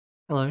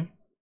Hello,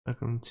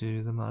 welcome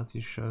to the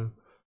Marsii Show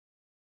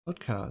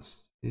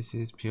podcast. This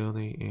is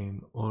purely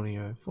in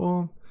audio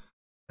form,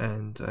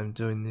 and I'm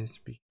doing this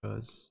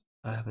because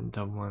I haven't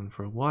done one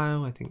for a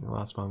while. I think the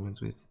last one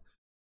was with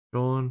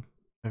Dawn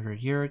over a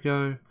year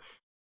ago,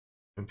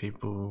 and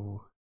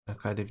people are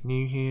kind of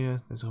new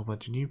here. There's a whole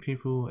bunch of new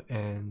people,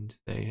 and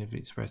they have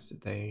expressed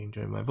that they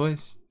enjoy my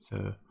voice,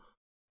 so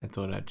I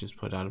thought I'd just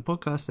put out a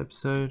podcast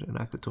episode and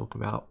I could talk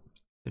about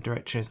the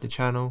direction of the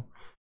channel.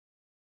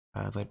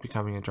 Like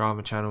becoming a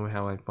drama channel,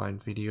 how I find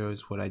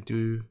videos, what I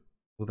do,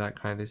 all that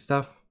kind of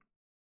stuff.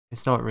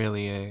 It's not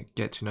really a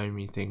get to know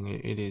me thing,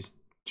 it is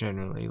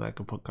generally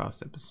like a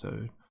podcast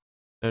episode.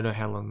 I don't know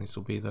how long this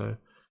will be though.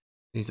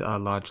 These are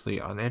largely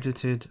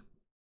unedited.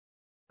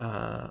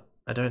 I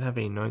don't have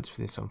any notes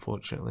for this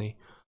unfortunately,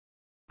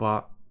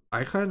 but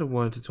I kind of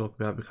wanted to talk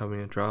about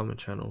becoming a drama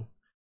channel.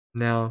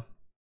 Now,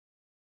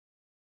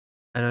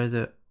 I know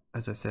that,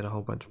 as I said, a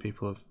whole bunch of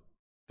people have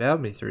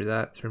found me through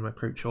that, through my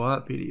crypto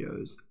art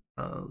videos.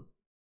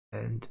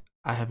 And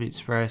I have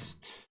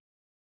expressed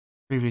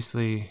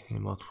previously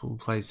in multiple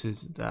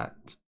places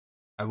that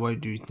I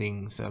won't do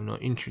things that I'm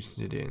not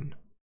interested in.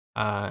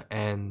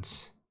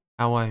 And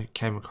how I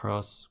came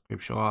across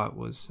crypto art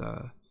was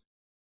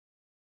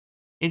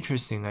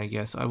interesting, I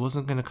guess. I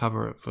wasn't going to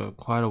cover it for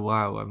quite a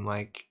while.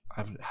 I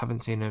haven't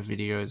seen her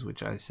videos,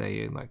 which I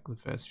say in like the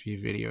first few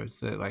videos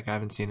that like I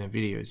haven't seen her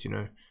videos, you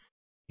know,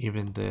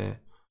 even the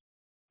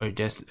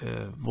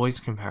Odessa voice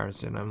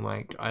comparison. I'm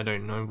like, I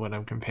don't know what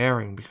I'm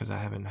comparing because I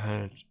haven't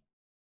heard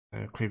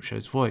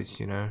Creepshow's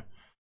voice, you know.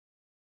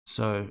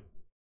 So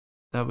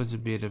that was a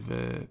bit of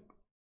a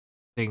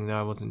thing that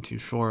I wasn't too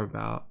sure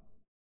about.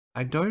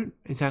 I don't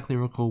exactly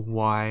recall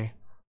why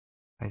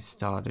I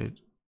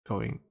started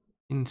going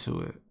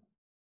into it.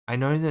 I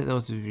know that there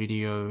was a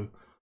video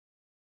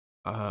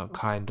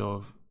kind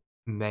of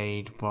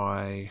made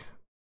by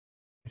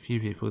a few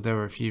people. There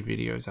were a few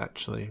videos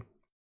actually.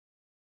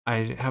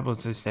 I have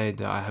also stated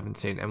that I haven't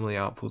seen Emily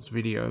Artful's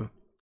video.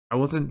 I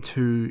wasn't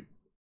too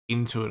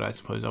into it, I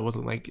suppose. I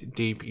wasn't like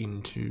deep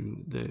into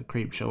the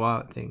Creepshow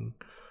art thing,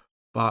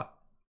 but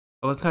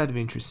I was kind of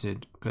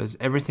interested because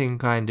everything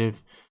kind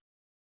of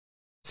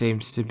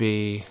seems to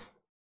be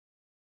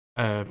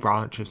a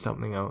branch of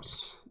something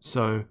else.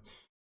 So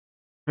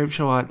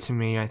Creepshow art to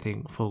me, I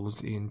think,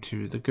 falls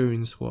into the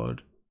Goon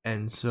Squad,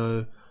 and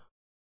so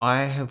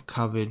I have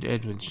covered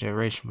Edward's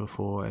Generation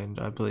before, and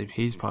I believe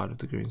he's part of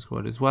the Goon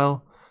Squad as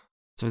well.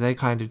 So they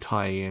kind of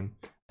tie in,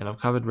 and I've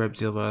covered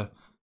Rebzilla.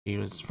 He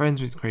was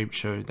friends with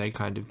Creepshow. They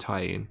kind of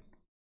tie in.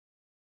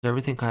 So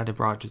everything kind of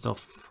branches off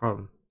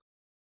from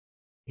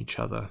each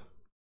other.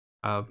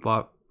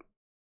 But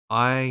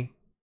I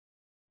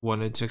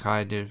wanted to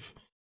kind of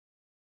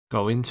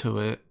go into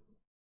it,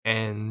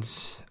 and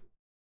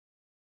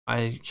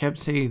I kept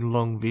seeing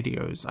long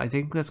videos. I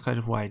think that's kind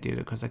of why I did it,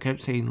 because I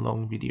kept seeing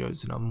long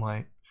videos, and I'm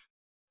like,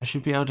 I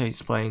should be able to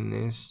explain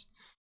this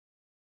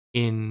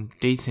in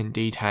decent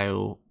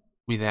detail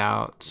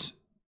without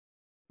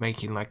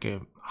making like a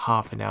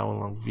half an hour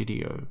long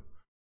video.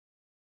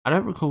 I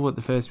don't recall what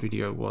the first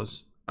video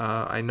was.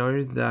 I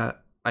know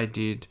that I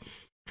did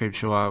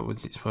Creepshow art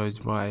was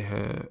exposed by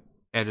her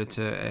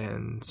editor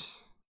and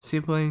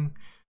sibling.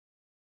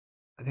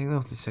 I think that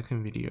was the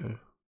second video.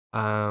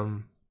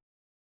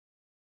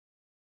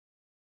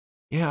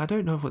 Yeah, I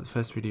don't know what the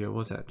first video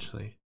was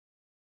actually.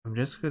 I'm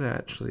just gonna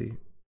actually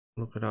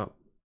look it up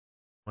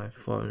on my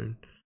phone,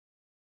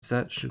 so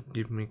that should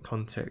give me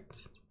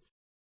context.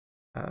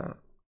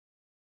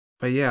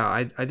 But yeah,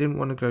 I didn't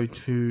want to go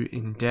too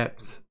in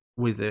depth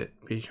with it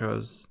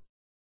because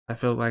I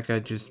felt like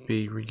I'd just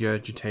be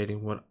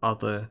regurgitating what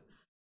other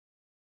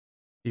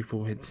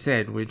people had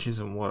said, which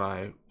isn't what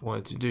I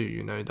wanted to do,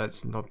 you know,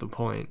 that's not the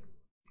point.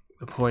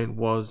 The point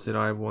was that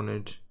I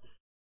wanted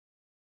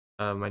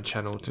my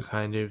channel to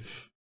kind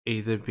of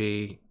either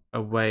be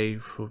a way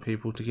for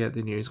people to get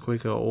the news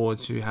quicker or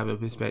to have a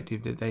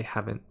perspective that they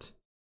haven't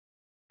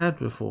had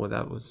before.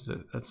 That's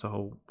the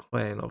whole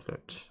plan of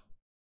it.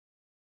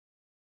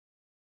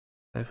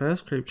 My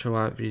first Creepshow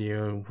art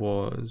video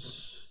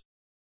was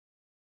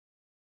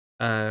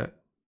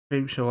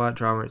Creepshow art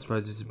drama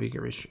exposes a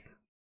bigger issue.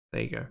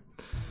 There you go.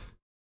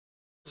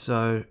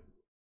 So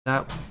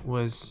that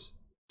was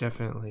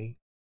definitely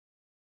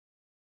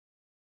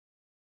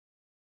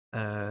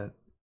that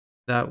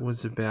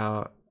was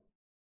about,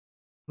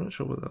 I'm not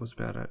sure what that was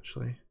about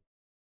actually.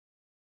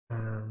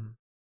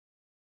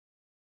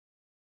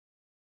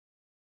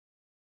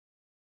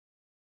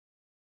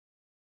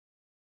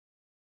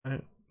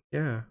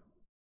 Yeah.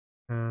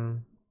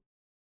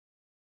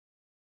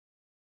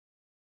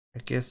 I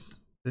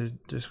guess the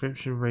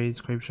description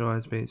reads, Creepshow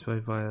has been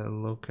exposed via a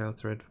locale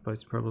thread for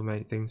posting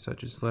problematic things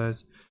such as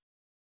slurs,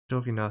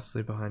 talking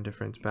nastily behind her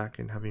friend's back,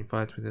 and having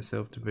fights with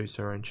herself to boost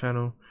her own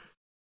channel.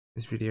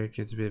 This video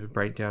gives a bit of a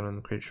breakdown on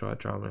the Creepshow art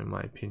drama in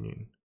my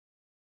opinion.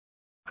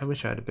 I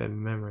wish I had a better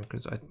memory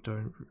because I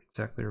don't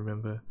exactly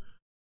remember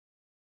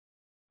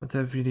what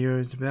that video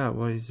is about.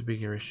 What is the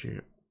bigger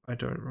issue? I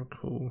don't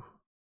recall.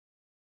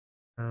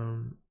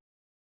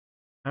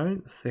 I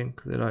don't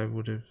think that I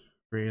would have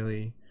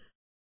really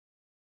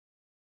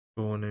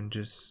gone and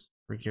just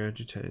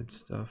regurgitated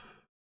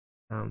stuff.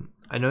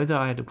 I know that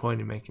I had a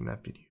point in making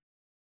that video.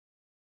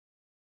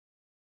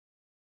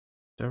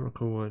 Don't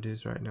recall what it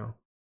is right now.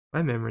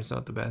 My memory's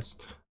not the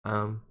best.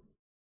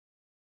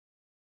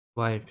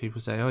 Why if people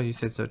say, oh, you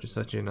said such and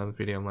such in another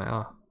video, I'm like,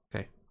 oh,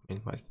 okay. I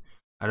mean, like,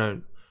 I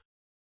don't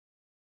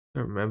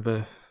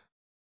remember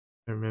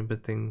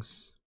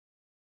things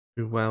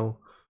too well.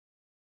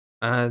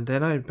 And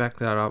then I backed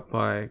that up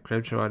by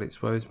Crypto Art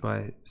Exposed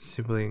by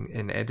Sibling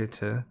and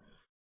Editor.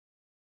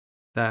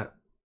 That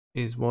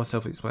is more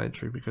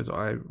self-explanatory because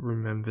I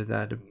remember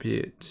that a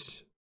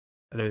bit.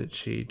 I know that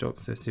she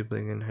docs her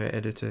sibling and her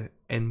editor,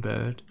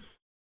 N-Bird.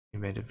 He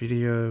made a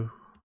video.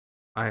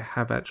 I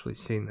have actually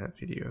seen that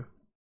video.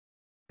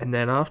 And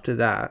then after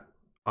that,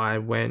 I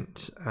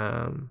went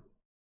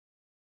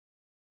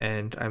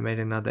and I made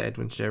another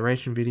Edwin's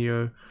Generation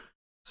video.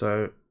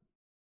 So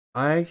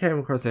I came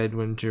across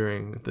Edwin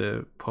during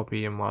the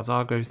Poppy and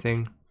Marzago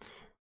thing.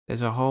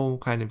 There's a whole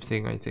kind of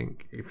thing, I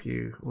think, if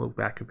you look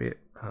back a bit,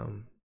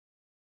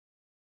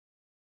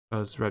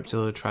 because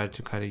Repzilla tried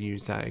to kind of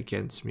use that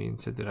against me and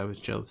said that I was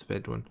jealous of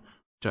Edwin,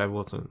 which I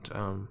wasn't.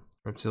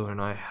 Repzilla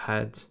and I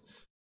had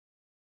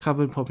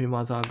covered Poppy and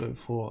Marzago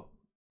for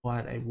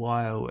quite a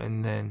while,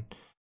 and then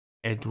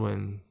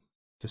Edwin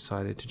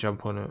decided to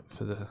jump on it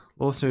for the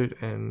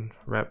lawsuit, and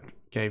Rep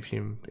gave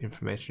him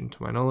information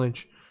to my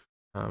knowledge,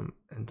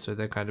 and so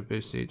they kind of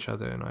boosted each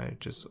other, and I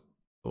just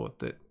thought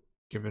that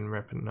given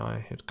Rep and I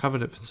had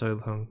covered it for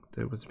so long,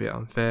 that it was a bit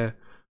unfair,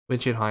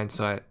 which in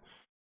hindsight,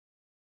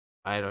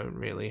 I don't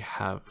really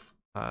have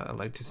a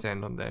leg to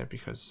stand on there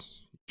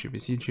because YouTube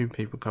is YouTube,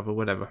 people cover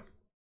whatever.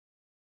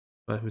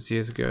 But it was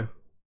years ago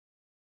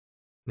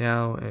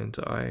now, and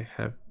I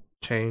have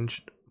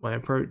changed my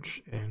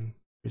approach and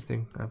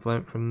everything I've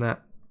learnt from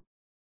that.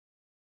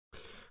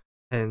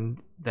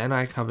 And then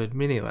I covered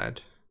Minilad.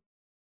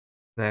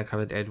 Then I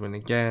covered Edwin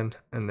again,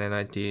 and then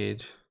I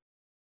did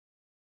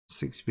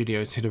 6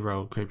 videos in a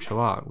row of Crypto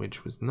Art,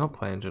 which was not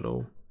planned at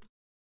all.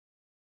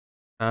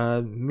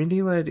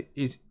 Minilad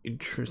is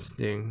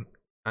interesting.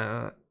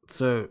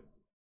 So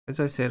as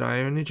I said, I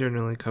only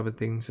generally cover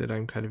things that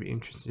I'm kind of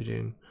interested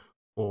in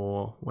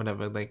or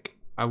whatever. Like,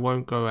 I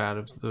won't go out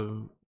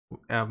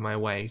of my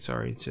way,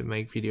 sorry, to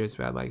make videos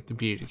about like the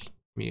beauty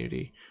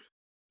community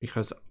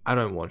because I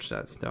don't watch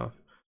that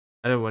stuff.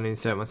 I don't want to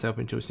insert myself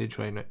into a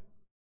situation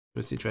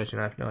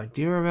I have no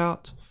idea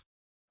about.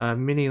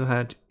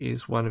 Minilad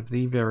is one of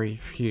the very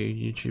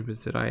few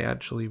YouTubers that I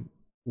actually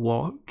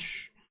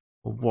watched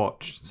at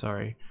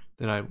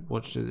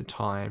the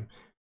time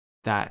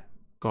that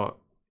got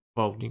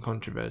involved in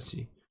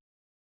controversy.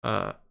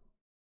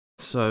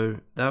 So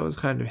that was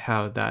kind of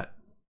how that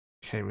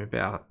came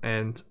about,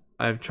 and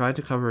I've tried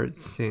to cover it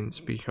since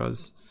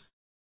because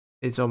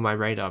it's on my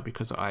radar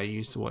because I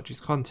used to watch his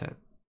content.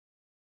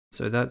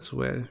 So that's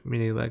where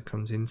Minilad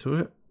comes into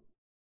it.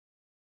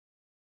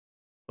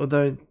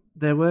 Although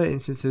there were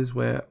instances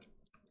where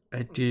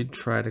I did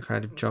try to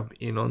kind of jump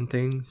in on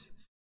things,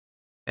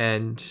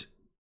 and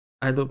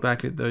I look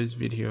back at those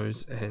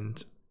videos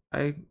and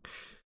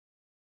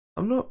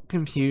I'm not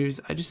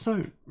confused, I just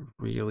don't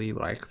really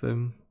like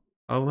them.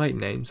 I'll like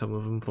name some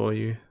of them for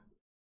you.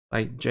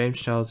 Like James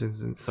Charles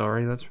Isn't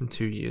Sorry, that's from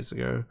 2 years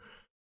ago.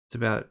 It's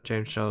about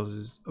James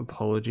Charles's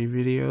apology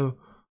video.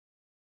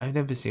 I've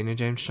never seen a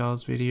James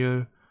Charles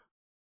video.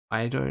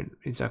 I don't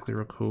exactly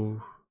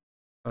recall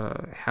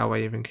how I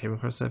even came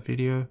across that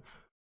video.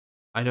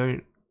 I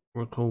don't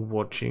recall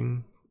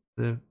watching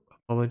the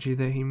apology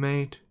that he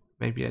made.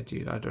 Maybe I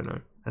did, I don't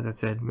know. As I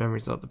said,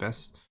 memory's not the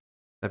best.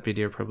 That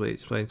video probably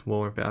explains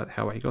more about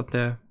how I got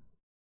there.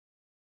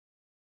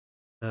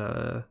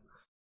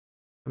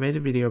 I made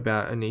a video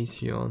about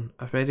Onision.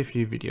 I've made a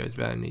few videos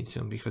about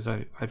Onision because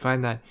I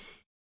find that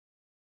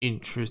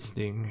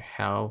interesting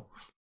how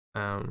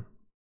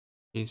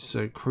he's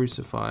so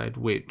crucified,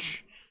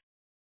 which,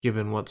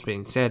 given what's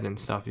been said and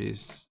stuff,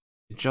 is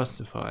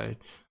justified,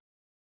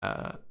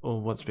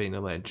 or what's been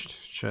alleged,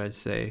 should I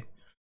say.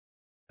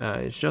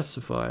 It's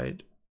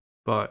justified,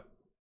 but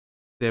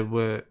there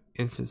were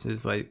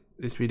instances like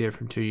this video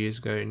from 2 years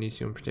ago,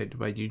 Onision protected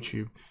by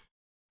YouTube.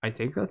 I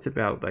think that's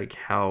about like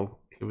how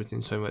he was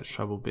in so much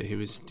trouble, but he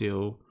was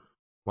still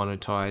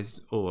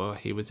monetized, or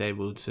he was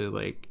able to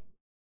like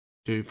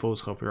do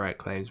false copyright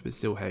claims but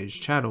still had his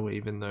channel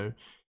even though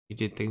he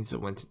did things that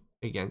went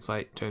against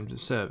like terms of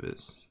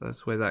service. So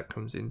that's where that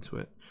comes into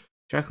it.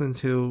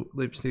 Jacqueline's Hill,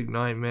 Lipstick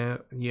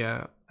Nightmare,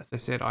 yeah, as I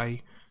said,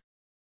 I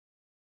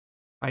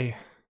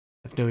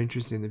have no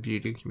interest in the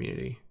beauty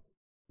community.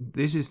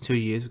 This is 2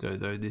 years ago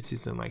though, this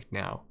isn't like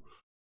now.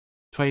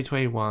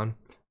 2021,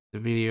 the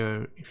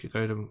video, if you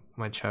go to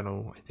my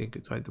channel, I think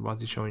it's like the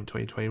Marsii show in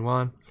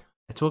 2021,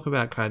 I talk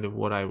about kind of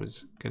what I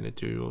was gonna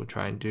do or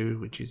try and do,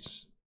 which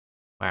is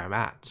where I'm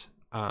at.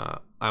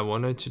 I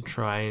wanted to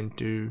try and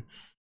do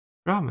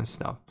drama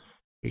stuff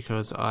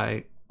because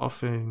I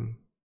often,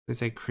 I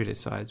say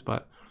criticize,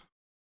 but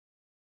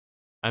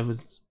I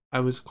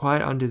was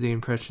quite under the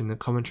impression that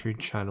commentary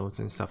channels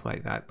and stuff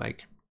like that,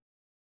 like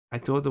I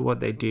thought that what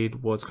they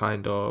did was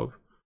kind of,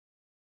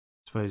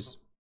 I suppose,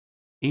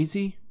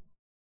 easy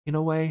in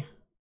a way.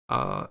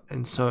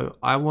 And so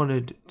I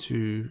wanted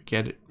to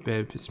get a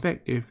better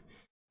perspective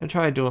and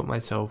try to do it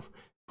myself,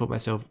 put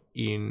myself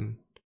in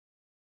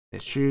their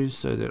shoes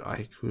so that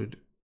I could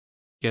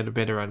get a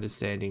better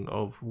understanding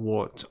of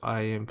what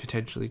I am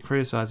potentially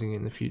criticizing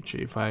in the future.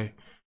 If I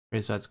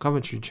criticize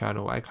commentary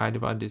channel, I kind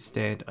of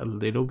understand a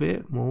little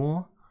bit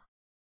more,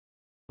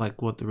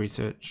 like what the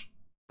research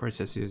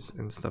process is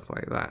and stuff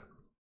like that.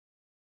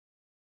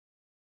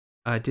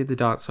 I did the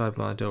Dark Side of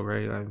Lana Del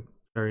Rey. I'm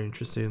very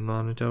interested in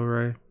Lana Del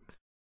Rey.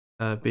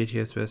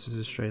 BTS versus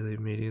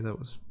Australian media, that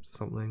was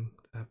something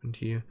that happened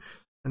here.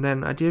 And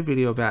then I did a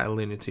video about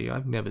Alinity.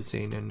 I've never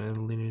seen an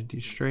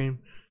Alinity stream.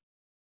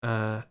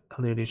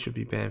 Alinity should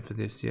be banned for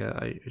this. Yeah,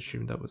 I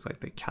assume that was like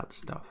the cat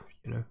stuff,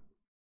 you know,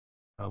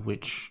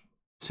 which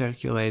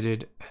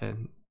circulated,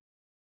 and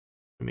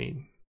I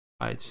mean,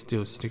 I'd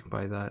still stick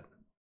by that.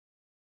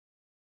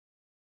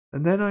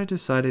 And then I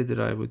decided that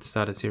I would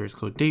start a series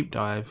called Deep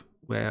Dive,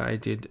 where I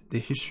did the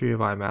history of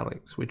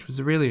Alex, which was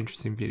a really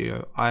interesting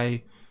video.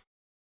 I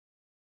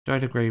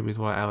don't agree with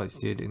what Alex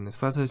did in the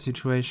Slazo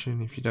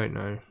situation. If you don't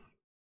know,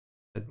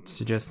 I'd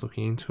suggest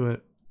looking into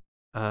it.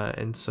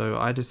 And so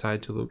I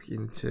decided to look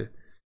into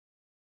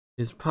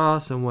his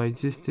past and what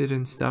existed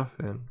and stuff,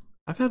 and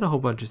I found a whole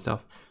bunch of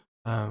stuff.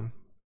 None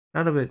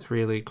of it's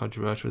really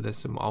controversial. There's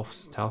some off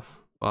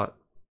stuff, but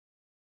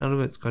none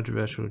of it's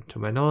controversial to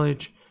my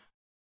knowledge.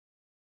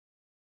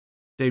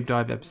 Deep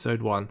Dive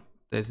episode 1.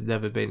 There's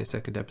never been a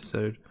second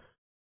episode.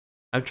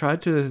 I've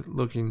tried to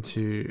look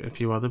into a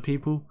few other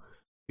people,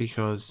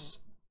 because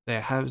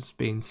there has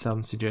been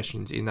some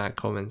suggestions in that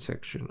comment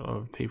section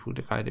of people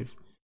to kind of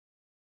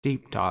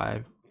deep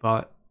dive,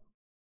 but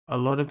a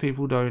lot of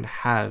people don't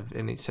have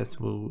an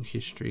accessible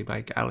history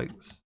like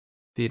Alex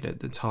did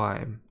at the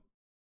time.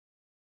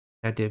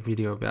 I did a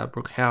video about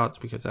Brooke House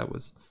because that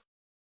was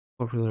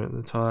popular at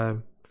the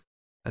time.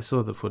 I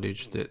saw the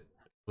footage that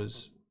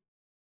was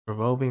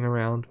revolving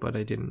around, but I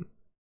haven't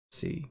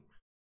seen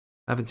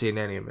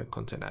any of her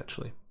content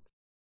actually.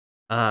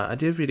 I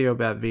did a video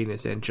about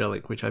Venus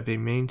Angelic, which I've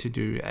been meaning to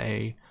do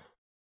a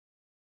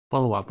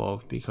follow-up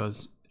of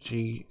because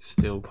she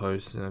still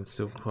posts and I'm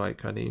still quite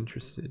kind of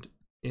interested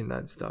in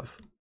that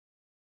stuff.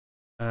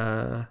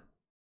 That's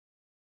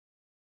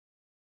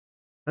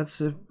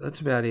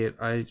about it.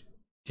 I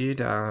did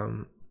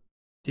a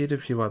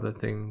few other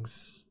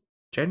things.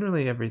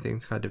 Generally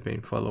everything's kind of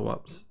been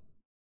follow-ups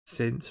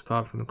since,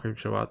 apart from the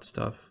Creepshow art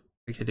stuff.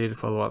 Like I did a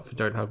follow-up for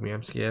Don't Hug Me,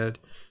 I'm Scared.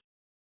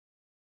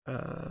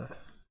 And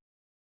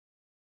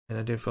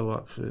I did follow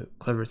up for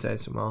Cleverest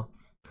ASMR.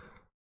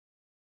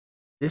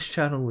 This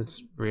channel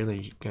was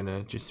really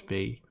gonna just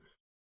be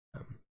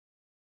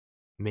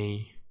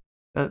me.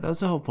 That's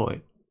the whole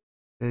point.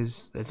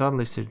 There's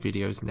unlisted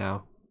videos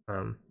now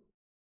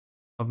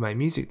of my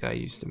music that I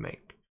used to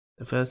make.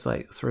 The first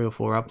like 3 or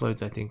 4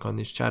 uploads I think on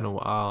this channel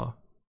are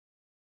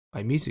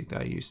my music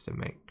that I used to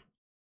make.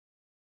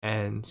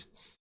 And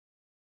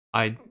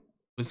I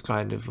was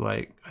kind of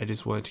like, I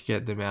just wanted to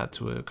get them out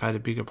to a kind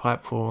of bigger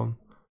platform.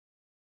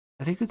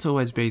 I think it's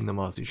always been the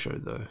Marsii show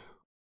though. I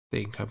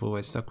think I've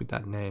always stuck with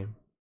that name.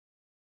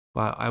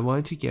 But I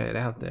wanted to get it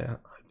out there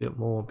a bit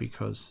more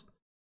because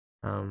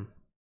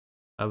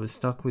I was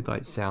stuck with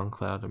like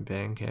SoundCloud and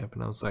Bandcamp,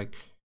 and I was like,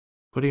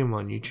 putting them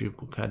on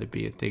YouTube will kind of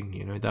be a thing,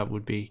 you know, that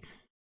would be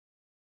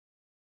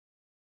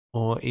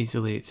more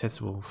easily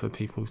accessible for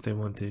people if they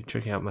want to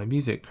check out my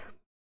music.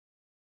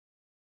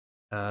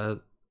 They're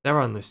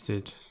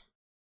unlisted.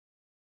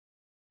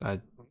 I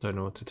don't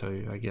know what to tell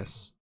you. I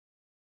guess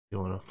if you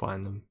want to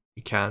find them,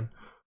 you can.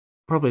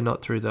 Probably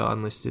not through the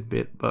unlisted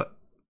bit, but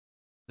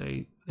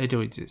they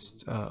do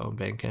exist on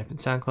Bandcamp and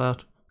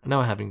SoundCloud. I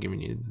know I haven't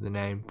given you the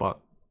name, but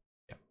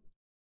yeah.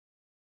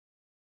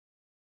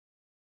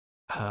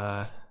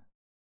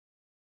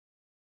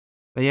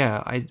 But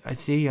yeah, I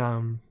see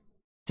a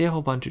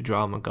whole bunch of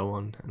drama go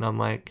on, and I'm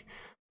like,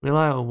 will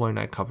I or won't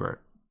I cover it?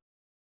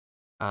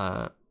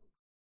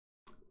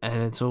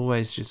 And it's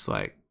always just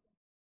like,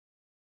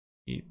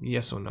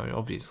 yes or no,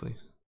 obviously.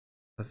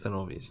 That's an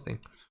obvious thing.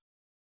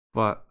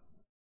 But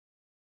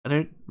I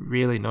don't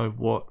really know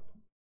what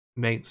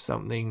makes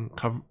something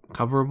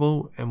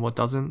coverable and what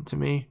doesn't to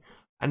me.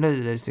 I know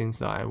that there's things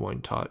that I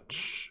won't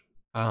touch.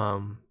 I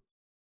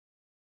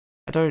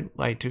don't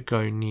like to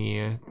go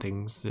near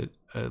things that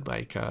are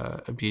like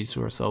abuse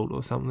or assault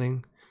or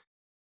something,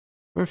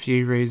 for a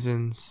few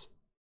reasons.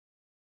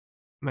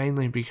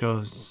 Mainly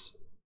because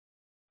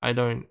I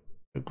don't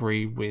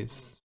agree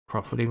with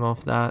profiting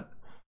off that.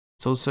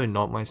 It's also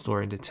not my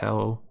story to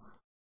tell.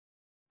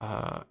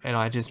 And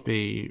I just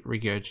be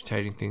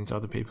regurgitating things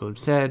other people have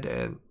said,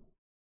 and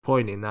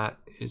point in that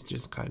is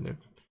just kind of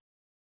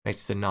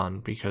next to none,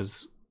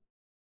 because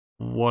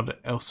what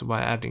else am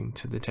I adding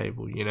to the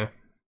table, you know?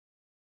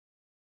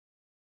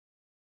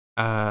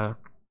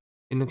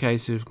 In the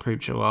case of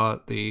Creepshow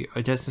art, the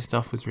Odessa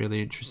stuff was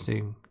really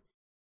interesting.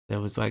 There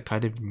was like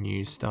kind of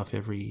new stuff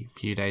every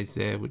few days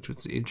there, which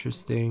was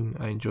interesting.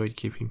 I enjoyed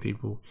keeping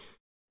people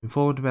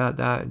informed about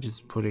that and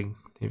just putting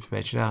the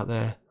information out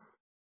there.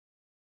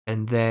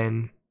 And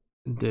then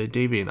the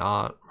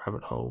DeviantArt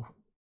rabbit hole.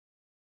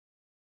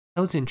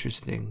 That was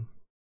interesting.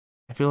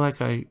 I feel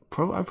like I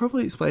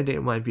probably explained it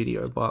in my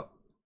video, but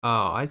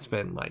I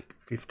spent like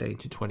 15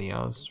 to 20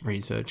 hours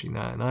researching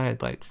that, and I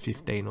had like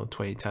 15 or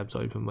 20 tabs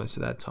open most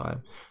of that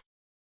time.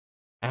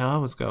 And I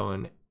was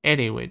going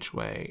any which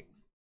way.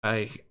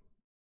 I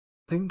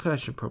think I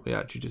should probably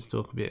actually just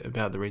talk a bit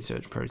about the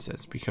research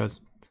process,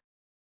 because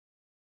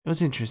it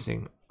was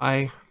interesting.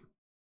 I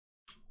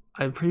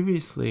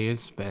previously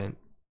spent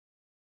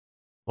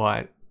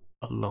quite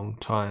a long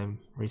time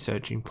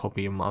researching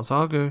Poppy and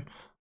Marsii.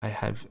 I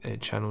have a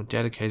channel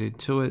dedicated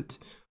to it.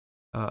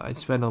 I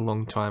spent a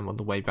long time on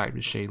the Wayback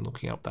Machine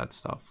looking up that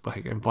stuff.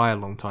 Like, and by a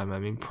long time, I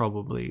mean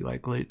probably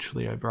like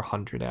literally over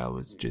 100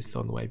 hours just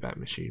on the Wayback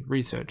Machine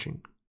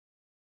researching.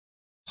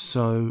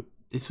 So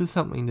this was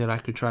something that I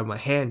could try my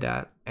hand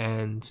at,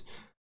 and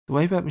the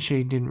Wayback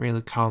Machine didn't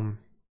really come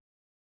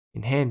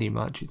in handy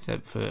much,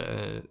 except for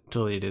a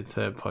deleted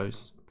third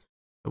post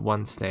at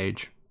one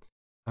stage.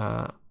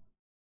 A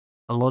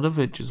lot of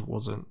it just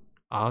wasn't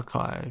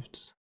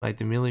archived. Like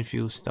the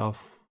Millifuel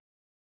stuff,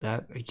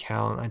 that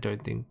account I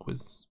don't think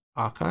was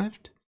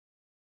archived.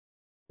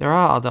 There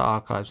are other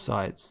archive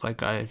sites.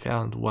 Like I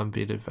found one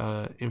bit of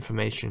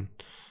information,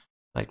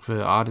 like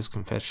for Artist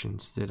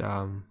Confessions that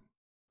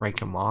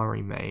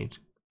Marsii made.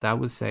 That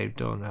was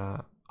saved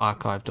on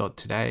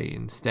archive.today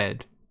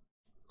instead.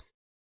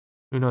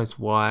 Who knows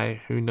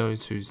why? Who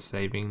knows who's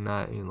saving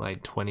that in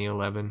like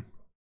 2011?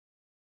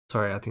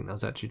 Sorry, I think that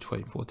was actually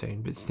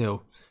 2014, but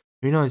still,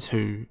 who knows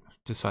who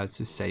decides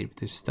to save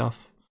this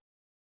stuff?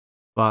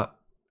 But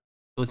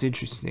it was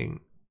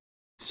interesting.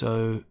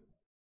 So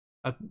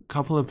a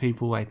couple of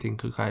people I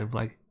think are kind of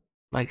like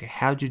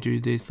how'd you do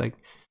this? Like,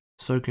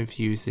 so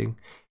confusing.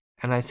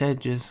 And I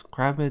said just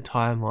grab a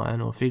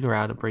timeline or figure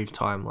out a brief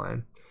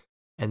timeline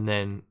and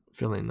then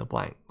fill in the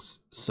blanks.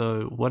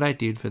 So what I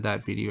did for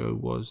that video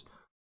was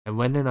I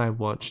went and I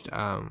watched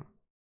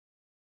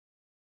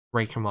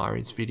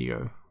Marii's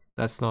video.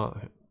 That's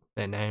not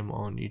their name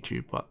on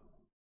YouTube, but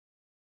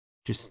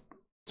just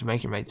to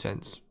make it make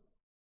sense,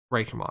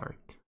 Marsii.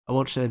 I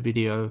watched their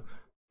video.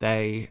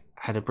 They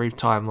had a brief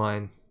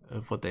timeline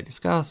of what they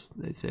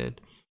discussed. They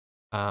said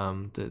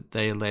that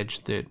they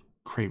alleged that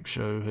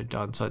Creepshow had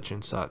done such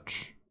and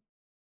such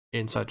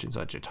in such and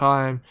such a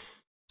time.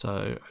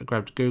 So I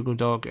grabbed a Google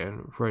Doc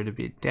and wrote a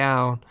bit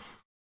down,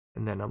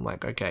 and then I'm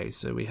like, okay,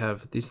 so we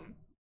have this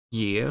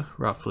year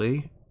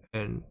roughly,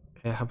 and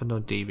it happened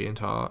on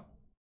DeviantArt,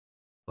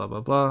 blah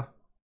blah blah.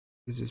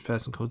 Is this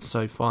person called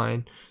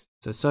SoFine?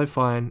 So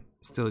SoFine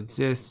still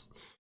exists.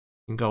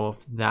 We can go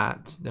off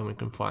that, then we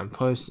can find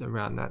posts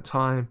around that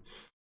time,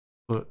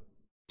 put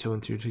 2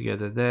 and 2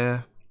 together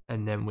there,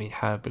 and then we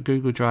have a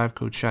Google Drive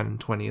called Shannon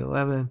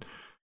 2011,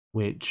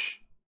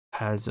 which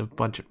has a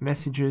bunch of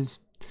messages,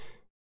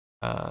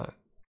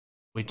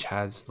 which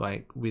has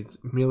like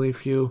with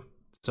Millifuel.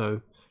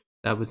 So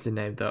that was the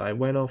name that I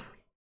went off,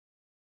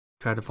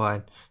 tried to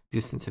find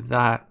distance of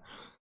that,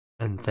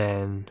 and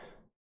then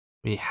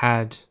we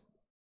had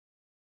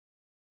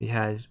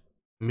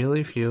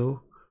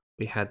Millifuel,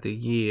 we had the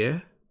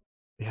year,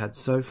 we had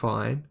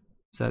SoFine,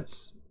 so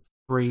that's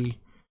 3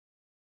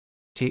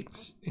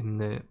 ticks in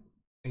the,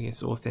 I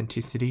guess,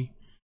 authenticity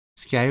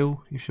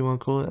scale, if you want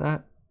to call it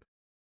that.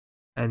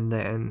 And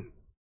then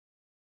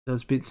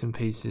those bits and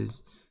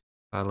pieces,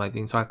 like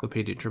the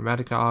Encyclopedia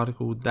Dramatica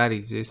article, that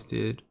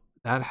existed,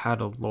 that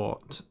had a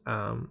lot,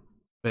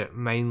 but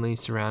mainly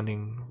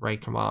surrounding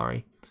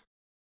Marsii,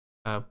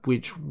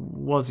 which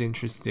was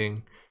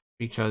interesting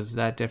because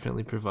that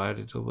definitely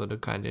provided a lot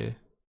of kind of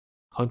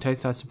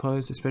context, I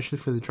suppose, especially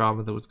for the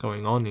drama that was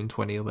going on in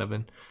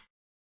 2011,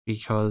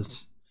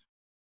 because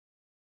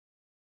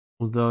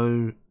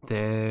although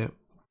there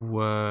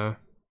were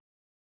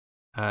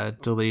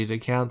deleted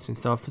accounts and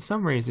stuff, for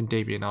some reason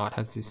DeviantArt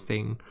has this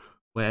thing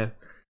where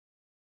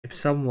if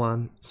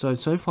someone, so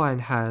SoFine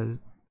has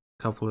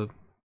a couple of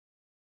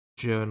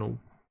journal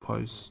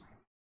posts,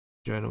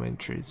 journal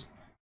entries,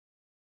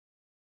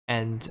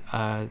 and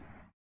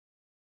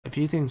a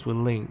few things were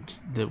linked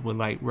that were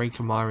like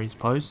Marii's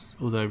posts,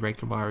 although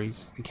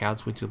Marii's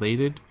accounts were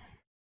deleted,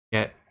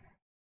 yet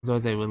although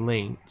they were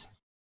linked,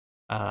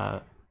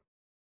 the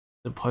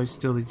post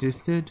still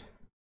existed.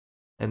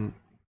 And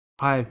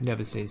I've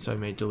never seen so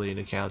many deleted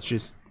accounts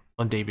just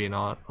on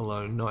DeviantArt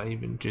alone, not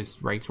even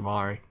just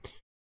Marsii.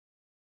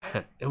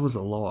 It was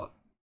a lot.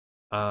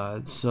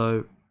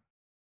 So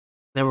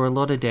there were a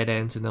lot of dead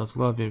ends, and there was a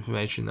lot of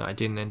information that I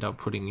didn't end up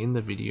putting in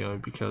the video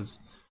because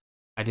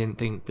I didn't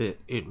think that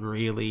it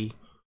really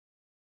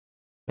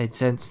made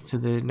sense to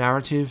the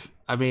narrative.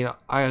 I mean,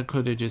 I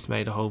could have just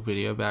made a whole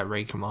video about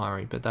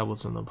Marsii, but that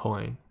wasn't the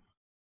point.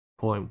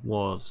 The point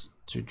was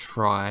to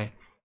try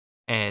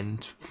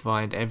and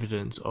find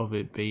evidence of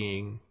it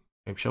being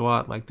Creepshow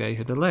art like they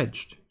had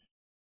alleged.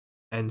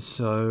 And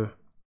so,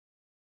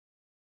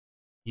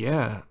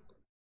 yeah,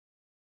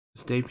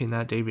 it's deep in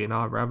that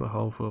DeviantArt rabbit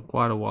hole for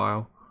quite a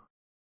while.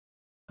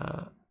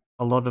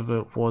 A lot of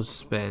it was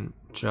spent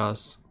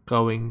just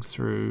going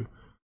through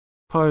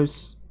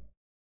posts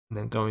and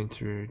then going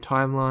through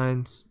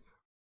timelines,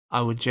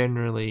 I would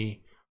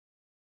generally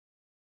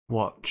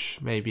watch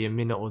maybe a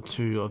minute or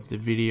two of the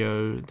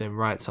video, then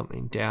write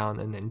something down,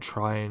 and then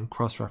try and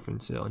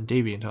cross-reference it on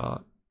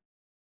DeviantArt.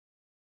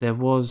 There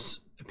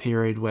was a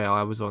period where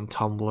I was on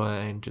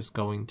Tumblr and just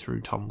going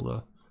through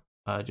Tumblr,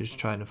 just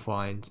trying to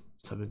find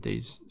some of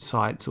these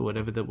sites or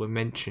whatever that were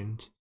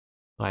mentioned,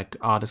 like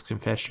Artist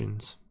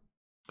Confessions.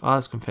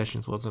 Artist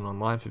Confessions wasn't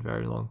online for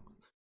very long.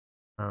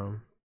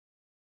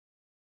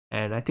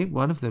 And I think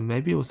one of them,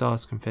 maybe it was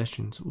Artist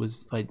Confessions,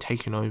 was like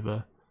taken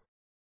over,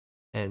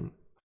 and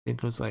I think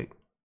it was like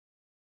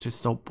to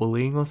stop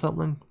bullying or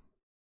something.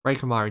 Ray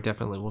Kamari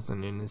definitely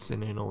wasn't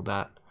innocent in all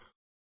that,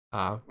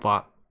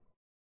 but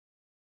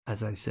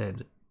as I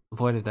said, the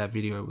point of that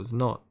video was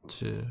not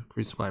to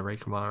crucify Ray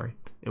Kamari.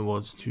 It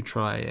was to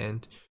try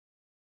and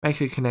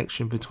make a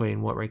connection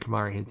between what Ray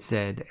Kamari had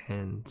said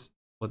and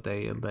what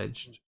they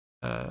alleged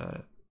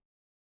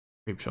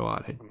Creepshow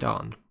Art had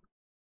done.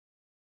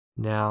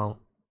 Now,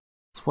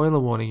 spoiler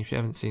warning if you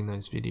haven't seen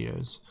those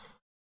videos,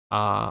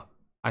 I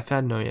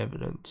found no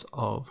evidence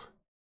of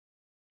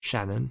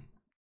Shannon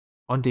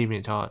on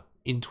DeviantArt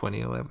in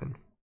 2011.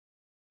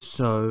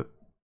 So,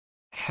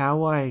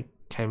 how I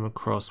came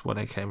across what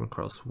I came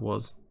across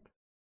was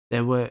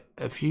there were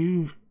a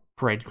few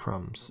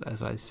breadcrumbs,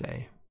 as I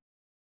say.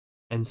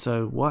 And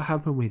so what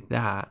happened with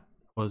that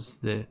was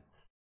that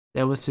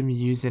there were some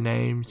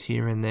usernames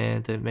here and there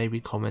that maybe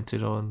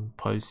commented on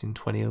posts in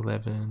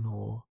 2011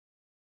 or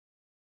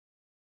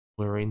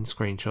were in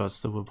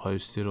screenshots that were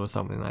posted or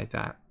something like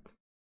that.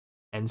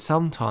 And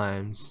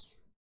sometimes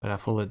when I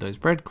followed those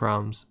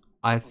breadcrumbs,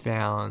 I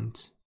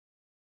found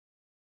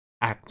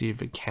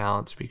active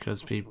accounts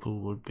because people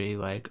would be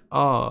like,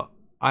 oh,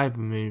 I've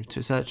moved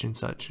to such and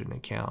such an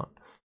account.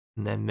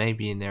 And then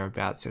maybe in their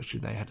about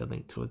section they had a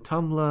link to a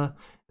Tumblr,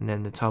 and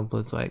then the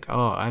Tumblr's like,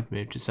 oh, I've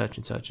moved to such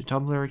and such a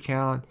Tumblr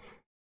account,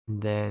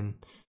 and then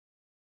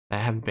they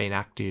haven't been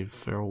active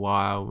for a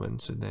while, and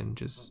so then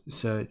just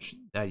search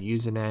that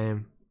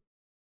username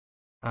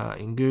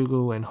in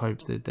Google and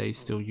hope that they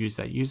still use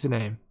that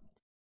username.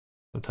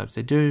 Sometimes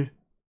they do,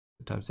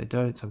 sometimes they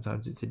don't,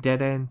 sometimes it's a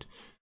dead end,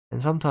 and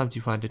sometimes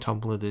you find a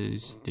Tumblr that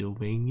is still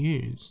being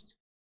used.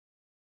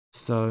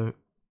 So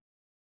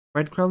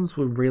breadcrumbs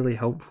were really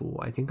helpful.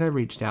 I think I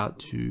reached out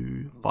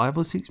to 5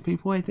 or 6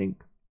 people, I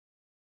think.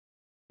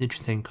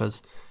 Interesting,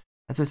 because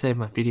as I said in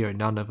my video,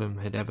 none of them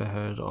had ever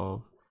heard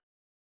of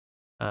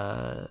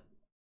none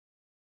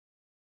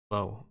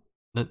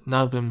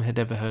of them had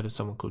ever heard of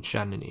someone called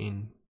Shannon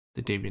in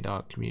the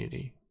DeviantArt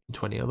community in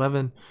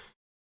 2011.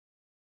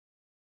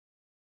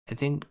 I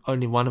think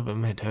only one of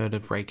them had heard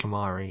of Ray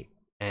Kamari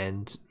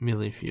and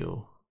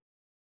Millifuel.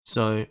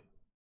 So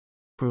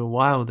for a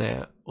while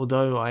there,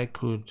 although I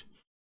could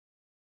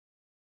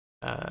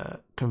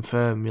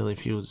confirm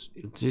Millifuel's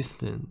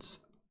existence,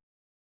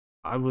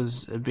 I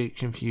was a bit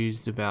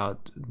confused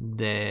about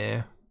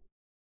their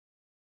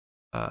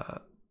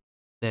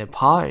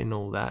part in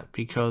all that,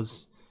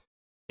 because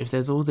if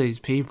there's all these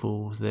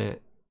people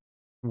that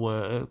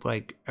were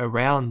like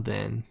around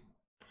then,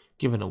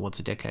 given it was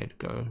a decade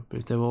ago,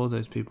 but if there were all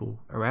those people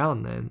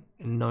around then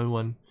and no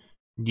one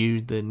knew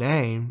the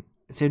name,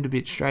 it seemed a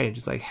bit strange.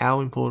 It's like,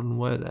 how important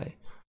were they?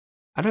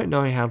 I don't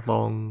know how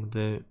long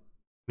the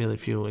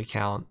Millifuel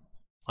account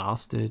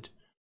lasted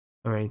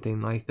or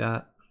anything like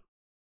that,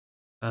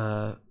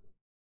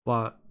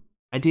 but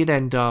I did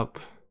end up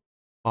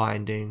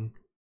finding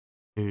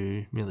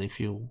who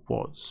Millifuel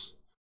was,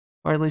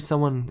 or at least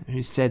someone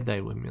who said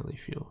they were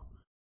Millifuel,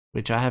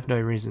 which I have no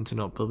reason to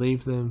not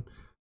believe them.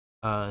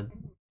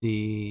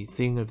 The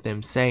thing of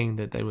them saying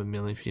that they were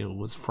Millifuel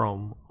was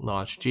from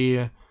last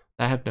year.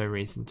 I have no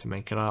reason to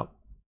make it up,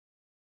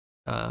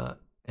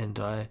 and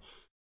I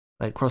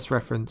like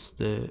cross-referenced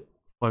the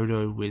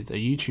photo with a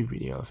YouTube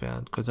video I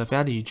found, because I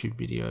found a YouTube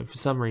video. For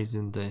some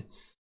reason the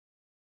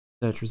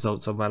search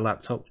results on my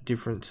laptop were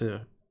different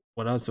to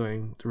what I was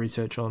doing the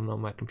research on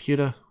my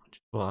computer, which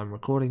is what I'm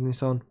recording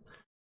this on.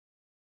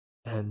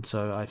 And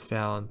so I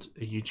found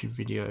a YouTube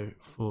video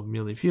for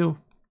Millifuel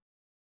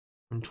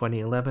from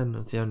 2011.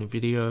 It's the only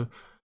video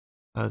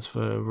as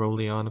for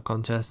Roliana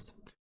contest.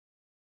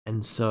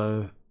 And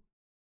so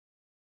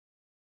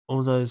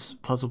all those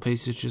puzzle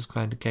pieces just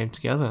kind of came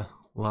together,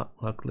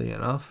 luckily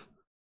enough.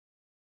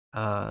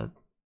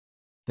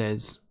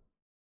 There's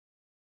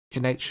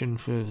connection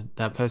for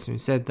that person who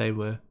said they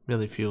were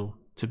Millifuel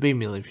to be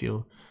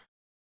Millifuel.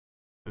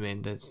 I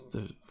mean, there's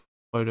the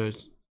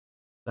photos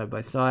side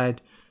by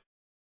side.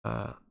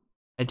 I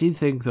did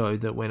think though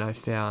that when I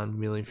found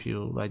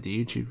Millifuel, like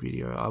the YouTube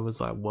video, I was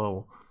like,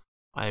 well,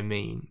 I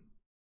mean,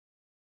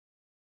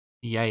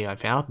 yay, I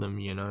found them,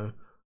 you know.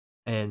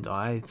 And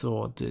I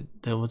thought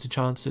that there was a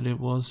chance that it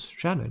was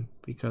Shannon,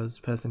 because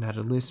the person had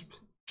a lisp,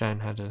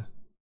 Shannon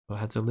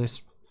has a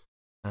lisp,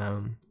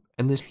 and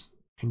lisps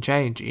can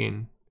change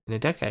in a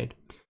decade.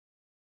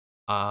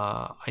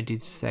 I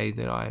did say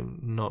that I'm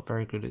not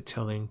very good at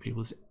telling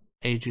people's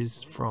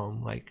ages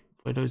from like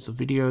photos or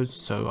videos,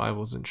 so I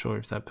wasn't sure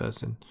if that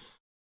person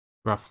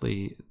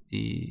roughly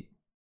the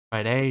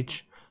right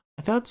age.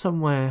 I found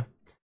somewhere,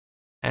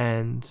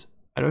 and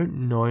I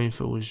don't know if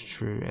it was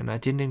true, and I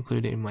didn't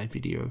include it in my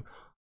video,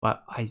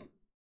 but I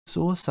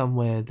saw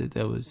somewhere that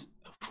there was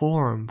a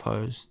forum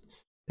post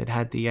that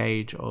had the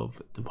age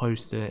of the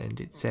poster, and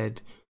it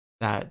said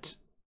that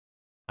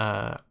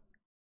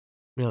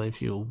Millie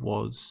Fuel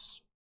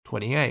was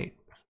 28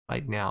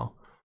 like now,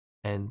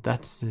 and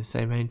that's the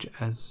same age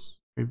as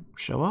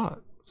show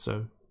art.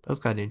 So that was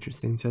kind of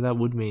interesting. So that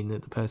would mean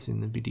that the person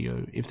in the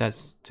video, if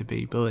that's to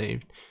be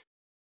believed,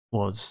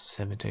 was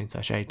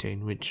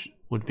 17/18, which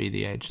would be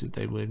the age that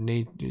they would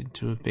need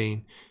to have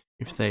been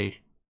if they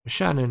were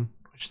Shannon,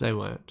 which they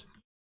weren't.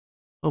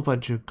 A whole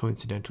bunch of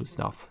coincidental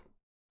stuff.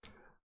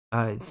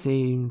 It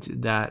seemed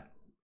that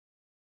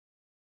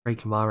Ray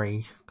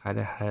Kamari kind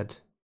of had a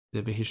bit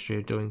of a history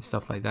of doing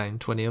stuff like that in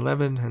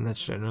 2011, and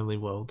that's generally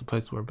what the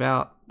posts were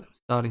about. They were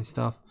starting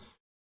stuff.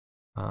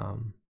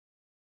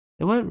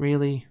 They weren't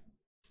really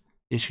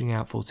dishing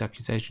out false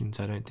accusations.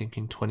 I don't think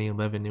in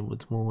 2011 it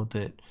was more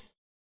that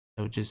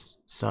they were just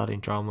starting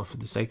drama for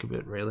the sake of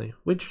it, really,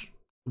 which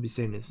could be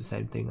seen as the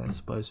same thing, I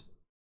suppose.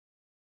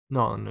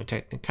 Not on a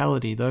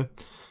technicality though,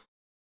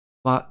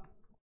 but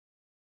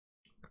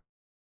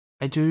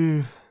I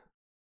do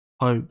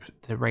hope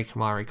that Ray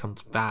Kamari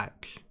comes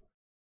back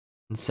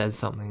and says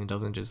something and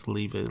doesn't just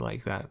leave it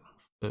like that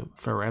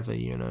forever,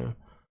 you know.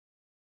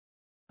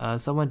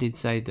 Someone did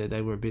say that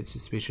they were a bit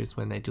suspicious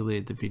when they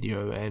deleted the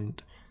video,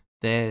 and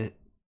their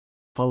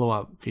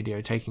follow-up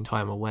video taking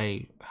time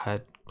away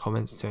had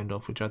comments turned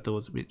off, which I thought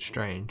was a bit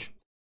strange.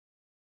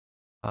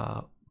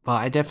 But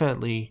I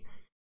definitely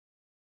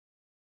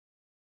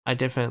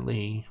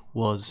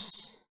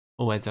was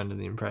always under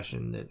the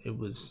impression that it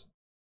was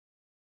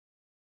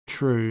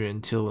true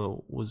until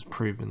it was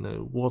proven that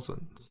it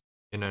wasn't,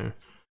 you know,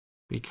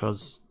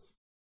 because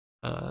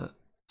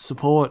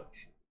support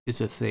is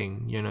a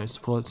thing, you know,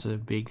 support's a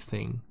big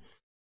thing,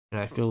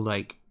 and I feel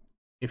like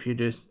if you're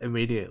just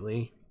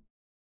immediately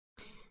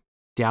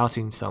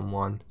doubting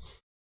someone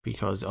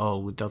because,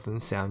 oh, it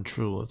doesn't sound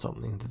true or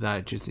something,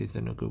 that just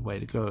isn't a good way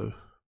to go.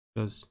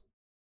 Because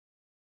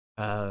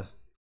I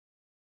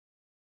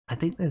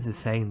think there's a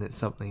saying that's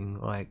something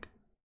like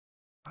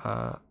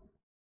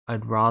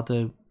I'd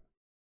rather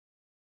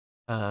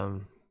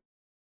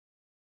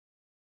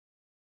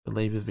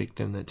believe a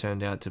victim that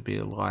turned out to be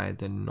a lie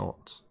than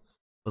not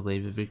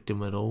believe a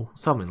victim at all,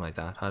 something like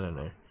that. I don't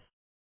know,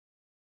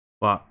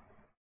 but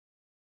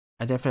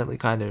I definitely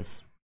kind of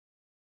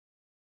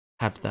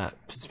have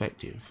that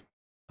perspective.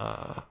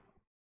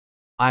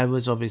 I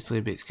was obviously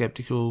a bit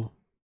skeptical.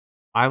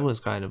 I was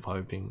kind of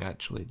hoping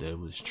actually that it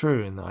was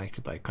true and that I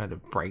could like kind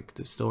of break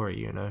the story,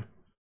 you know.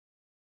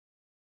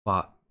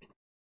 But it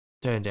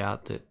turned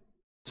out that,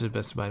 to the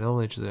best of my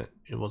knowledge, that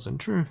it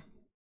wasn't true.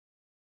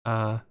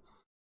 I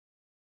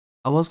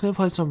was going to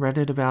post on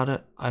Reddit about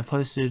it. I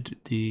posted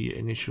the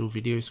initial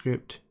video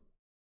script,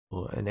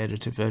 or an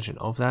edited version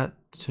of that,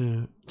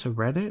 to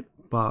Reddit,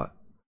 but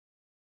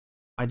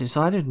I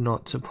decided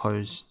not to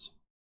post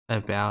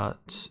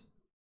about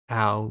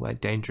how like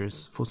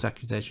dangerous false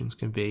accusations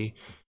can be,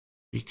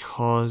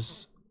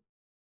 because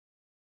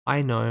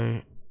I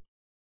know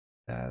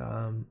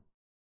that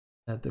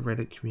that the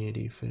Reddit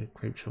community for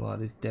creepshow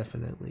art is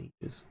definitely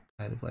just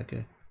kind of like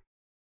a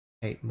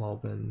hate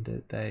mob, and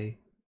that they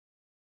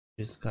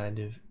just kind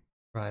of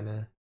trying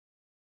to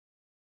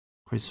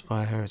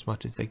crucify her as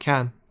much as they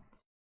can.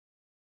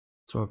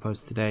 Saw a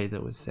post today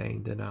that was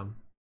saying that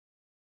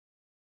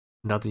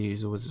another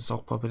user was a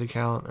sock puppet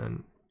account,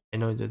 and I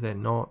know that they're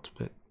not,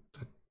 but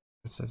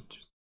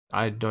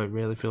I don't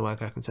really feel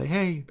like I can say,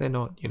 hey, they're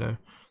not, you know.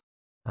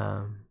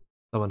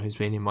 Someone who's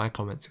been in my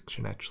comment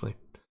section actually,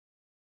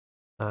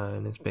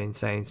 and has been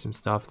saying some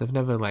stuff. I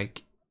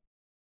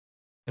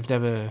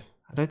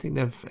don't think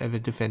they've ever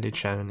defended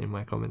Shannon in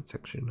my comment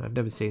section. I've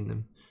never seen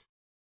them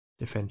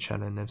defend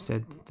Shannon. They've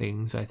said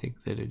things, I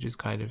think, that are just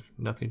kind of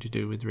nothing to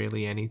do with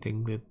really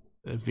anything that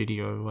a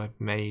video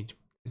I've made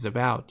is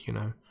about, you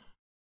know.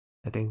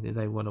 I think that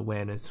they want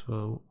awareness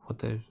for what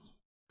they've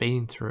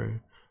been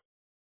through.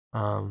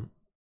 Though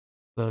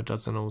it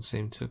doesn't all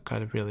seem to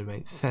kind of really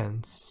make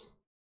sense.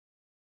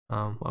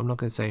 I'm not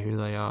going to say who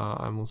they are.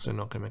 I'm also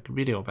not going to make a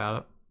video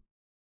about it.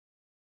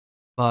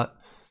 But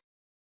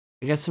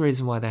I guess the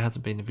reason why there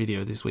hasn't been a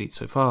video this week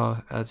so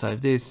far, outside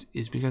of this,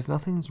 is because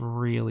nothing's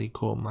really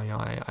caught my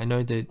eye. I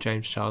know that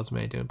James Charles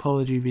made an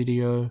apology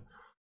video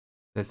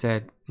that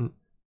said,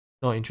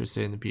 not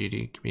interested in the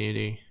beauty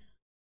community.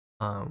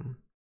 A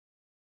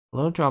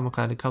lot of drama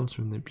kind of comes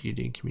from the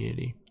beauty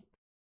community.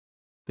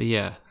 But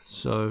yeah,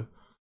 so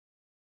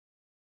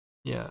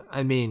yeah,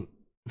 I mean,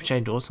 if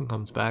Shane Dawson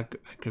comes back,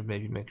 I could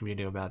maybe make a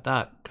video about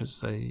that,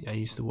 because I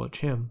used to watch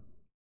him,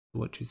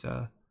 watch his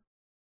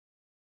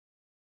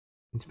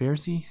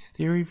conspiracy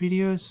theory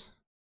videos.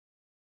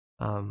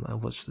 I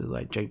watched the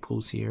like Jake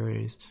Paul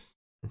series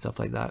and stuff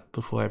like that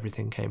before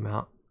everything came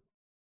out.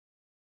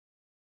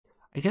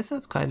 I guess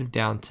that's kind of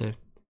down to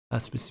how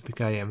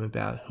specific I am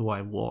about who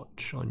I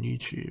watch on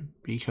YouTube,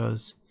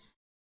 because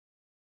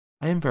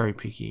I am very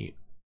picky.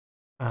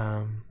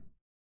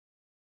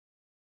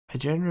 I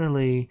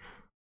generally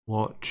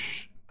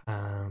watch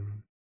the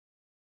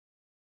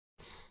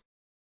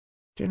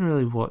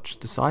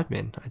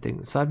Sidemen. I think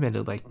the Sidemen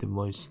are like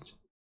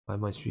my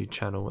most viewed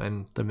channel,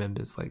 and the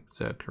members like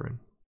Zerka and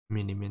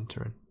Mini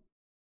Minter and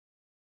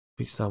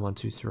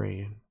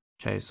Pixar123 and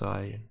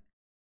KSI and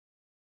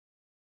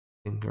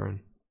Singer and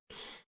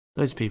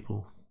those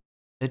people.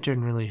 They're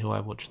generally who I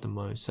watch the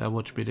most. I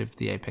watch a bit of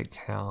the Apex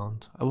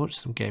Hound. I watch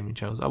some gaming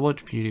channels. I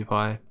watch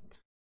PewDiePie.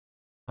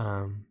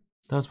 Not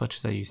as much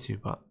as I used to,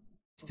 but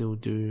still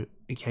do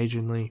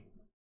occasionally.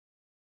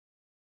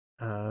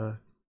 Yeah,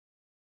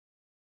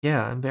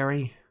 I'm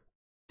very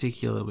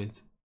particular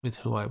with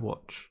who I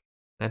watch.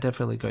 I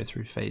definitely go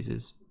through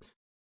phases.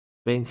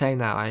 But in saying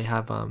that, I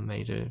have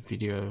made a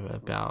video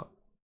about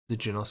the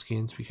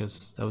Janoskians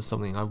because that was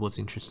something I was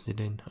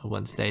interested in at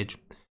one stage.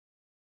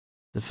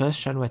 The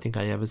first channel I think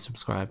I ever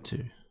subscribed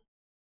to.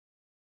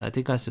 I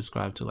think I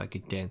subscribed to like a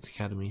Dance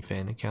Academy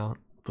fan account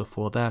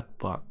before that,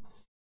 but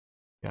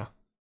yeah.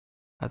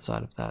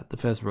 Outside of that, the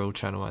first real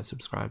channel I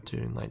subscribed to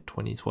in like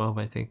 2012,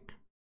 I think.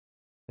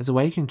 There's a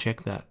way you can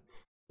check that.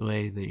 The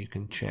way that you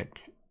can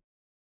check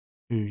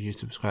who you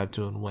subscribe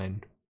to and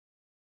when.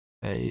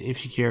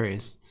 If you're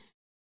curious,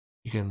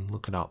 you can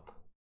look it up.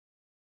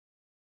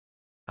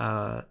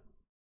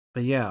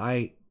 But yeah,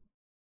 I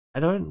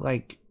don't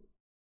like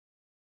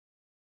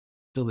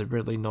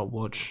deliberately not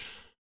watch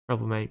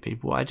problematic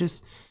people. I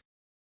just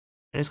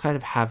kind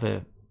of have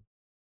an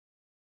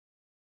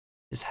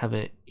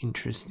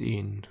interest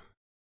in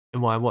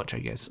what I watch. I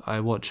guess I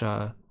watch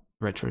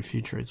Retro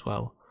Future as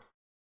well.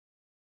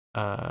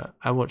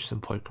 I watch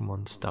some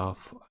Pokemon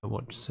stuff. I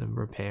watch some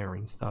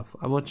repairing stuff.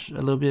 I watch a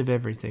little bit of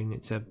everything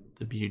except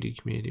the beauty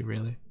community,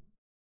 really.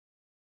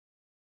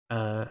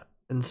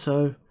 And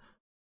so,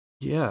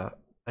 yeah,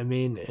 I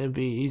mean, it'd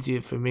be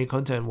easier for me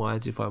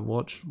content-wise if I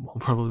watched more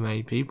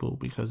problematic people,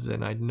 because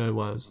then I'd know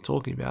what I was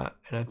talking about,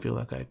 and I feel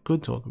like I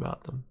could talk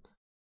about them.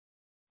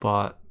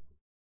 But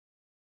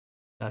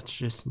that's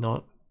just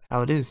not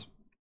how it is.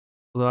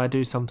 Although I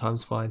do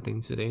sometimes find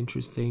things that are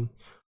interesting.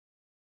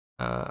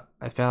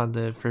 I found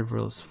the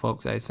Frivolous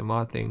Fox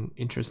ASMR thing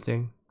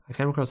interesting. I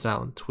came across that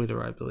on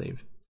Twitter, I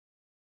believe.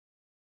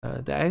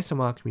 The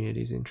ASMR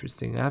community is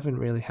interesting. I haven't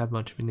really had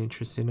much of an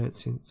interest in it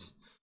since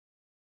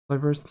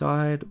Clover's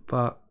died,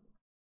 but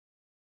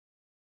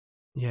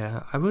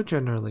yeah, I would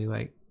generally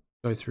like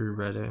go through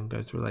Reddit and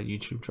go through like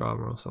YouTube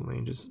drama or something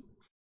and just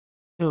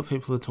see what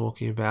people are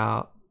talking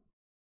about.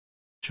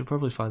 Should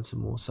probably find some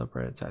more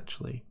subreddits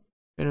actually.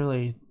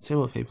 Generally see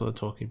what people are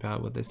talking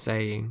about, what they're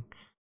saying.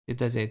 If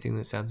there's anything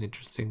that sounds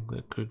interesting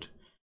that could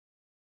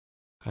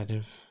kind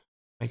of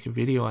make a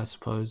video, I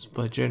suppose,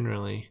 but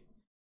generally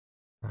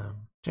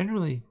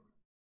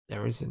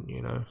there isn't,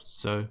 you know,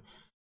 so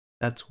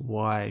that's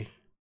why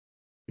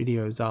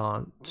videos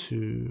aren't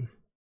too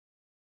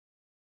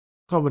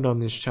common on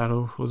this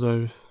channel,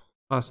 although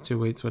past 2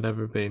 weeks would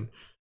never have been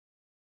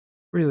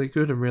really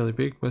good and really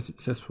big, most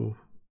successful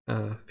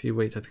few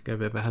weeks I think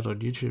I've ever had on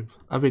YouTube.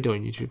 I've been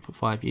doing YouTube for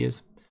 5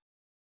 years,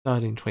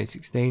 started in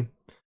 2016.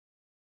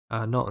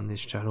 Not on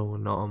this channel,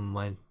 not on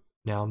my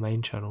now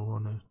main channel,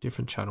 on a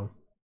different channel.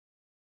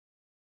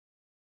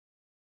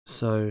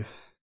 So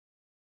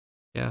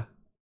yeah,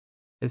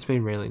 it's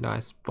been really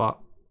nice, but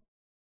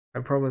I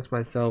promised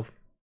myself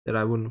that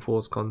I wouldn't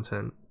force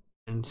content,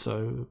 and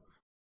so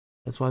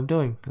that's what I'm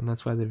doing, and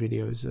that's why the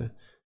videos are a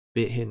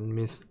bit hit and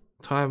miss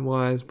time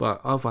wise,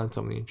 but I'll find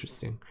something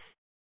interesting.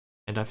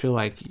 And I feel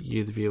like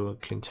you, the viewer,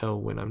 can tell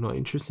when I'm not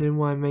interested in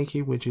what I'm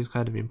making, which is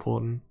kind of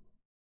important.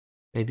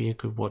 Maybe you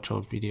could watch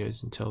old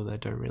videos and tell they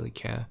don't really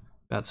care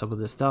about some of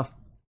the stuff.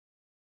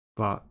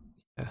 But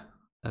yeah,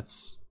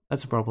 that's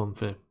a problem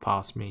for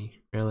past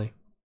me, really.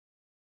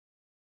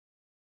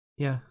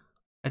 Yeah,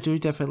 I do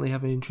definitely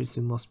have an interest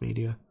in lost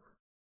media.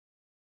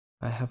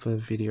 I have a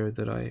video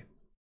that I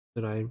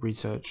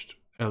researched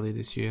earlier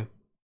this year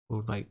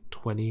called like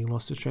 20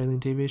 lost Australian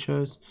TV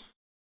shows.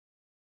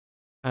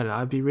 And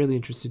I'd be really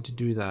interested to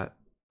do that,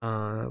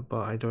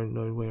 but I don't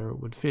know where it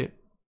would fit.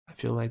 I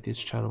feel like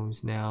this channel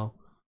is now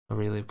not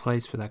really a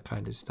place for that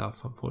kind of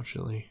stuff,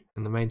 unfortunately.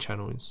 And the main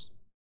channel is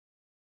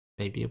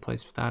maybe a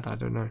place for that, I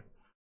don't know.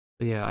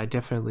 But yeah, I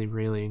definitely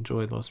really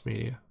enjoy lost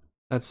media.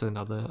 That's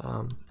another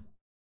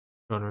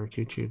genre of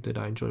YouTube that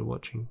I enjoy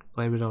watching.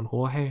 Blame It on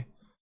Jorge.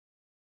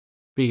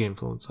 Big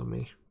influence on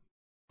me.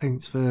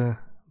 Thanks for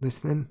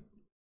listening.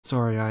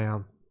 Sorry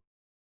I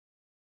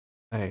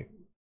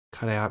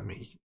cut out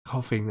me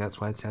coughing,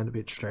 that's why it sounded a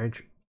bit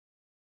strange.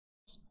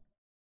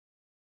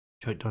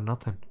 Choked on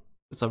nothing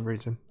for some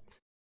reason.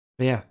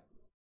 But yeah,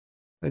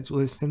 thanks for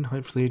listening.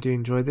 Hopefully you do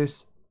enjoy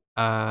this.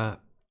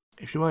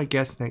 If you want to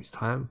guest next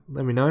time,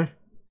 let me know. If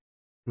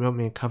you want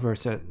me to cover a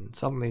certain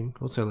something,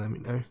 also let me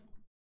know.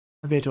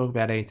 I'm here to talk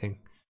about anything.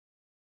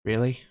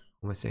 Really?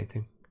 Almost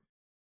anything.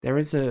 There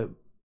is a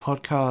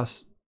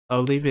podcast,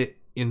 I'll leave it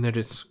in the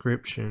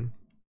description.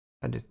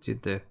 I just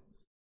did the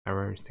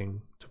arrow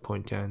thing to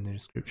point down in the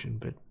description,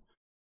 but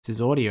this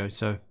is audio,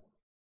 so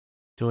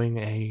doing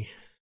a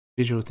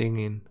visual thing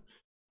in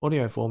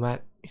audio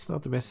format is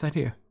not the best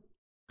idea.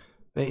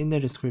 But in the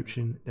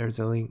description, there's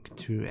a link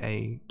to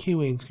a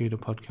Kiwi and Scooter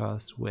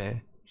podcast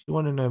where if you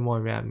want to know more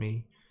about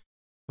me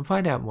and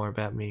find out more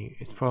about me,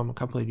 it's from a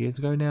couple of years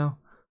ago now,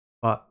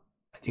 but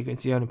I think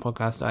it's the only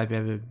podcast I've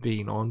ever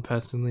been on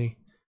personally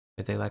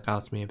that they like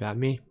ask me about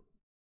me.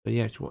 But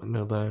yeah, if you want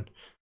to learn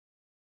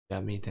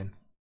about me, then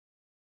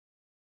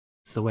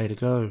it's the way to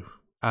go.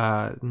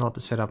 Not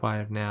the setup I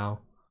have now.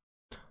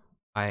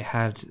 I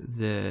had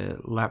the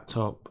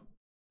laptop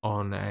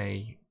on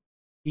a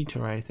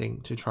heater, I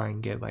think, to try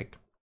and get like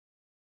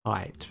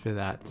height for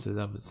that, so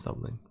that was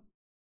something.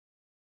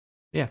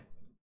 Yeah,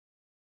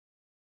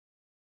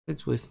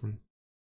 let's listen.